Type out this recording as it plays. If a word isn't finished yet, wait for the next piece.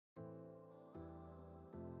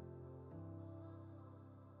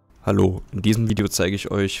Hallo, in diesem Video zeige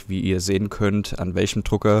ich euch, wie ihr sehen könnt, an welchem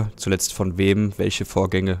Drucker, zuletzt von wem, welche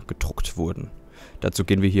Vorgänge gedruckt wurden. Dazu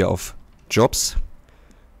gehen wir hier auf Jobs,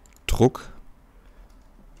 Druck,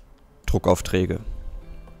 Druckaufträge.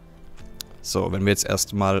 So, wenn wir jetzt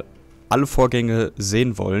erstmal alle Vorgänge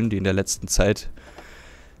sehen wollen, die in der letzten Zeit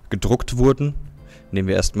gedruckt wurden, nehmen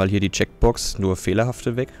wir erstmal hier die Checkbox, nur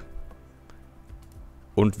fehlerhafte weg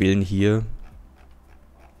und wählen hier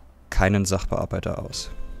keinen Sachbearbeiter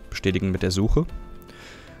aus. Bestätigen mit der Suche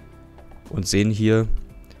und sehen hier,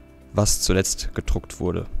 was zuletzt gedruckt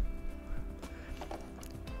wurde.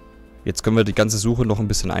 Jetzt können wir die ganze Suche noch ein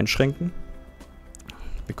bisschen einschränken.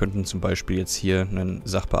 Wir könnten zum Beispiel jetzt hier einen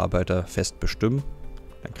Sachbearbeiter fest bestimmen.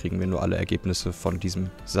 Dann kriegen wir nur alle Ergebnisse von diesem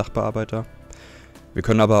Sachbearbeiter. Wir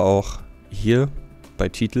können aber auch hier bei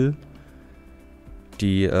Titel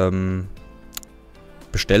die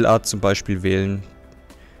Bestellart zum Beispiel wählen,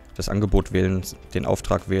 das Angebot wählen, den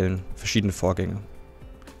Auftrag wählen, verschiedene Vorgänge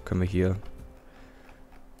können wir hier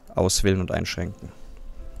auswählen und einschränken.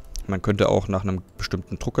 Man könnte auch nach einem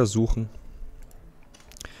bestimmten Drucker suchen.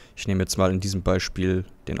 Ich nehme jetzt mal in diesem Beispiel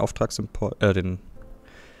den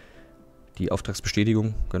die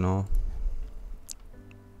Auftragsbestätigung, genau.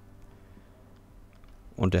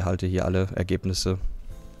 Und erhalte hier alle Ergebnisse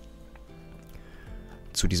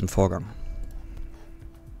zu diesem Vorgang.